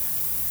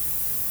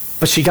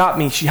 But she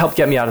helped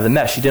get me out of the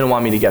mess. She didn't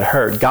want me to get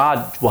hurt.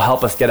 God will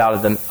help us get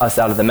us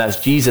out of the mess.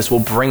 Jesus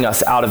will bring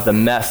us out of the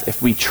mess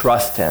if we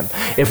trust him.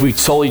 If we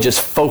solely just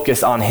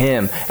focus on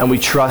him and we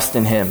trust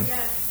in him.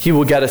 He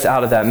will get us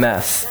out of that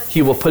mess.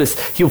 He will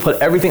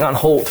put everything on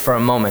hold for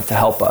a moment to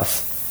help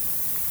us.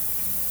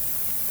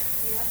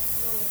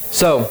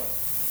 So,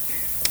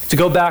 to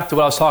go back to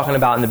what I was talking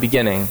about in the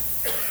beginning,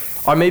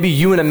 or maybe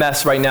you in a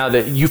mess right now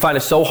that you find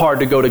it so hard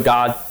to go to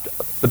God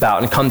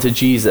about and come to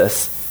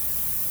Jesus.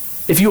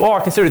 If you are,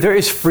 consider there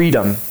is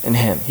freedom in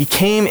him. He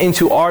came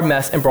into our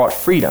mess and brought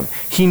freedom.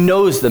 He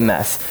knows the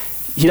mess.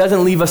 He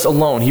doesn't leave us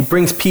alone. He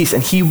brings peace,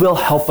 and he will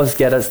help us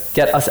get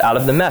us out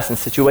of the mess and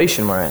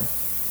situation we're in.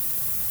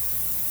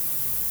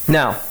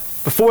 Now,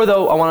 before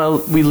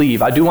we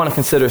leave, I do want to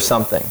consider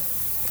something.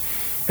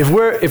 If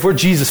we're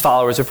Jesus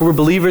followers, if we're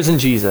believers in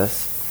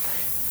Jesus,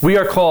 we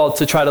are called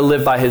to try to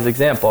live by his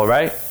example,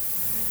 right?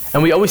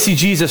 And we always see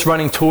Jesus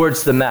running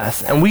towards the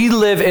mess. And we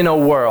live in a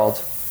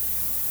world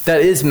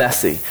that is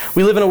messy.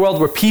 We live in a world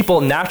where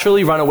people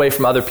naturally run away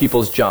from other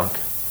people's junk.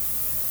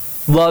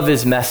 Love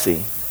is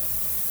messy.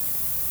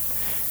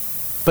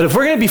 But if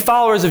we're going to be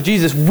followers of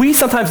Jesus, we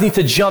sometimes need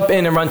to jump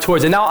in and run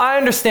towards it. Now, I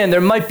understand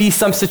there might be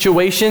some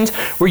situations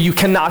where you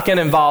cannot get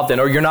involved in,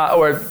 or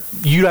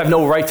you have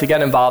no right to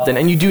get involved in,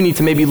 and you do need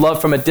to maybe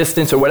love from a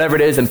distance or whatever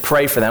it is and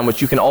pray for them,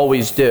 which you can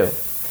always do.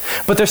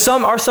 But there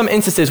are some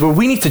instances where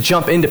we need to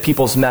jump into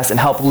people's mess and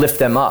help lift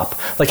them up,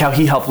 like how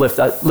he helped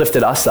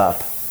lifted us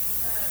up.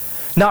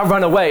 Not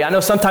run away. I know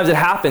sometimes it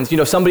happens.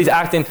 Somebody's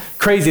acting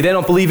crazy. They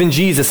don't believe in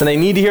Jesus, and they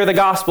need to hear the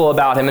gospel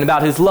about him and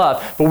about his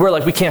love. But we're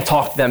like, we can't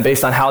talk to them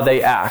based on how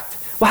they act.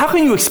 Well, how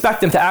can you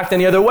expect them to act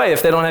any other way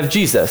if they don't have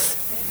Jesus?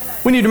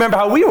 We need to remember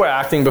how we were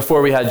acting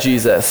before we had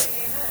Jesus.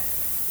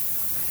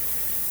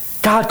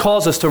 God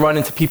calls us to run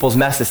into people's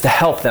messes, to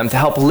help them, to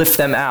help lift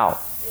them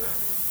out.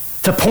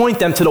 To point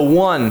them to the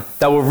one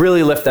that will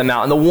really lift them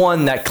out and the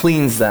one that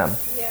cleans them.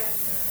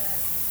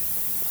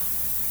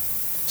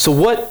 So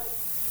what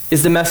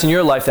is the mess in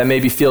your life that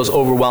maybe feels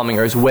overwhelming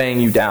or is weighing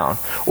you down?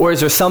 Or is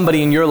there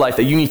somebody in your life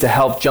that you need to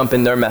help jump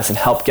in their mess and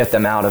help get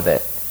them out of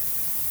it?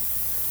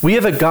 We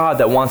have a God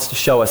that wants to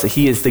show us that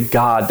he is the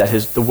God that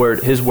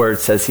his word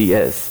says he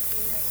is.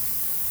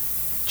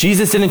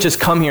 Jesus didn't just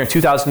come here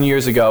 2,000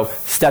 years ago,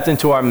 stepped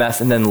into our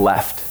mess, and then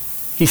left.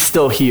 He's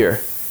still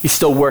here. He's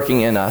still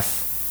working in us.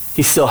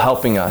 He's still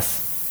helping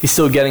us. He's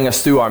still getting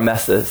us through our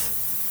messes.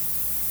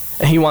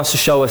 And he wants to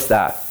show us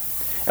that.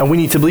 And we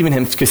need to believe in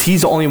him because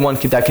he's the only one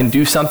that can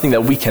do something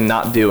that we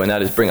cannot do, and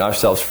that is bring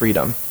ourselves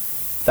freedom.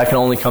 That can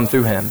only come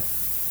through him.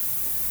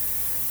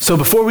 So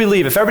before we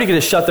leave, if everybody could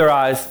just shut their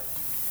eyes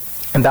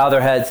and bow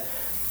their heads,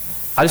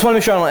 I just want to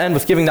make sure I don't end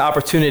with giving the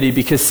opportunity,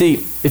 because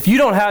see, if you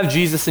don't have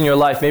Jesus in your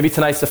life, maybe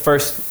tonight's the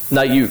first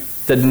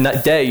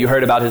day you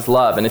heard about his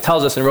love. And it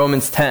tells us in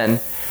Romans 10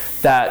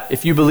 that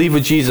if you believe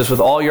with Jesus with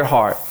all your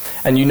heart,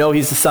 and you know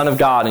he's the Son of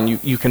God,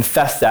 and you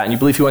confess that, and you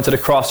believe he went to the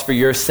cross for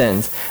your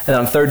sins, and then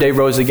on the third day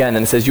rose again,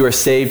 and it says you are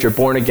saved, you're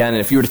born again,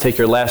 and if you were to take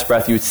your last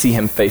breath, you would see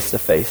him face to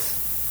face.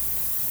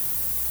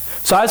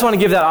 So I just want to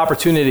give that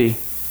opportunity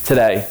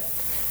today.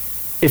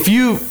 Maybe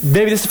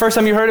this is the first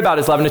time you heard about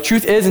his love, and the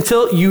truth is,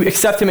 until you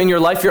accept him in your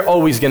life, you're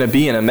always going to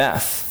be in a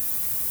mess.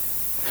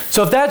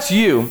 So if that's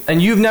you,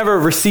 and you've never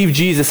received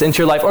Jesus into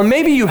your life, or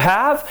maybe you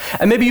have,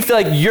 and maybe you feel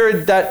like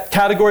you're that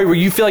category where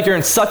you feel like you're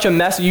in such a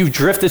mess, you've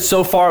drifted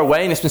so far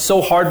away, and it's been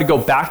so hard to go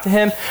back to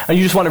him, and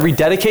you just want to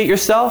rededicate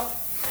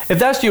yourself. If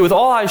that's you, with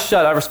all eyes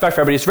shut, I respect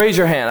for everybody, just raise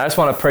your hand. I just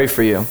want to pray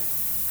for you.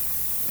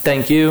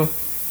 Thank you.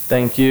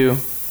 Thank you.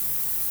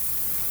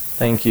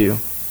 Thank you.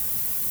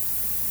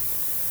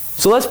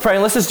 So let's pray,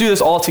 and let's just do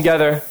this all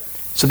together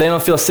so they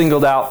don't feel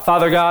singled out.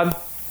 Father God,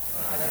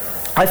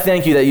 I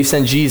thank you that you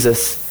sent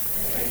Jesus.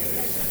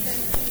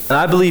 And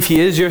I believe he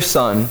is your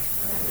son.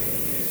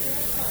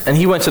 And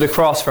he went to the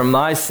cross for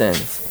my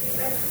sins.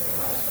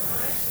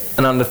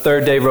 and on the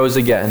third day rose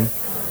again.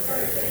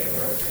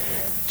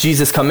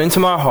 Jesus, come into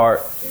my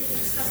heart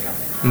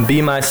and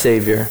be my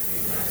Savior.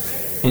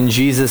 In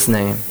Jesus'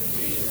 name,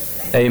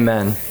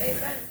 amen.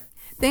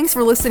 Thanks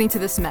for listening to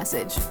this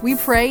message. We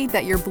pray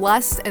that you're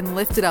blessed and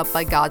lifted up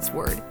by God's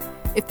Word.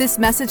 If this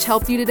message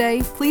helped you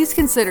today, please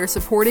consider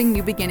supporting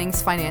New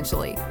Beginnings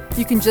financially.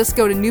 You can just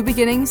go to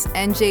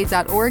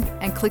newbeginningsnj.org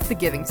and click the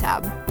Giving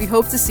tab. We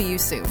hope to see you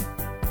soon.